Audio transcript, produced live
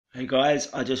Hey guys,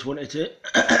 I just wanted to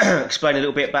explain a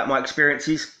little bit about my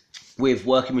experiences with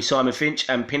working with Simon Finch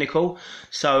and Pinnacle.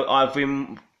 So I've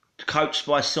been coached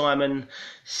by Simon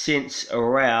since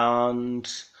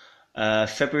around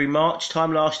February, March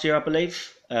time last year, I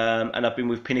believe. And I've been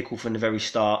with Pinnacle from the very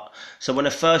start. So when I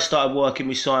first started working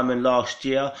with Simon last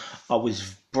year, I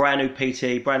was brand new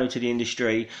PT, brand new to the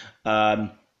industry. I'd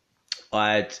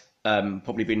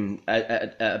probably been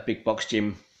at a big box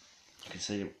gym. You can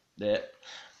see it there.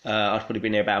 I'd probably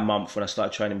been there about a month when I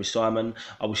started training with Simon.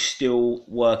 I was still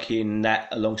working that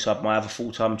alongside my other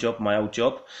full-time job, my old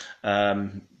job.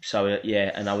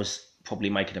 Yeah, and I was probably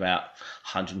making about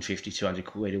 150, 200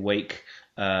 quid a week.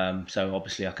 So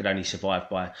obviously I could only survive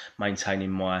by maintaining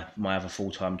my other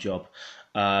full-time job.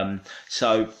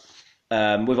 So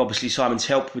with obviously Simon's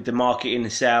help with the marketing, the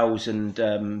sales, and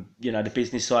the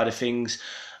business side of things,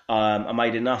 I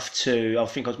made enough I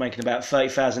think I was making about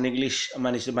 30,000 English. I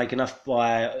managed to make enough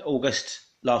by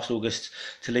last August,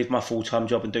 to leave my full-time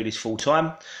job and do this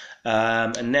full-time.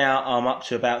 And now I'm up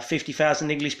to about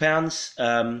 50,000 English pounds.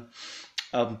 I'm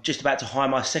just about to hire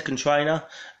my second trainer,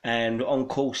 and on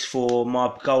course for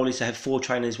my goal is to have 4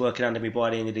 trainers working under me by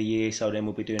the end of the year. So then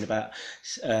we'll be doing about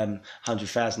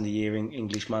 100,000 a year in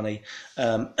English money.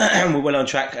 We're well on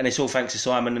track, and it's all thanks to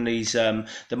Simon and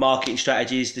the marketing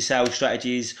strategies, the sales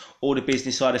strategies, all the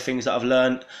business side of things that I've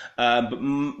learned. But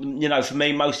for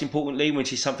me, most importantly,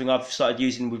 which is something I've started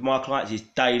using with my clients, is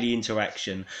daily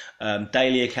interaction,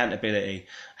 daily accountability.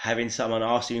 Having someone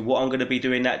asking me what I'm going to be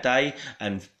doing that day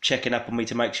and checking up on me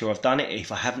to make sure I've done it.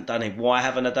 If I haven't done it, why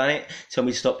haven't I done it? Tell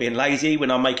me to stop being lazy when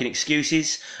I'm making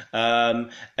excuses,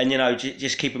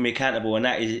 just keeping me accountable. And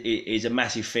that is a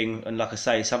massive thing. And like I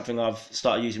say, it's something I've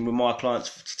started using with my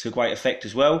clients to great effect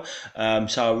as well. So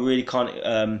I really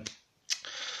can't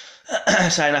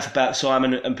say enough about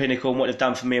Simon and Pinnacle and what they've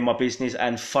done for me and my business,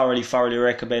 and thoroughly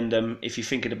recommend them. If you're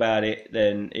thinking about it,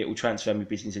 then it will transform your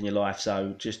business and your life.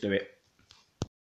 So just do it.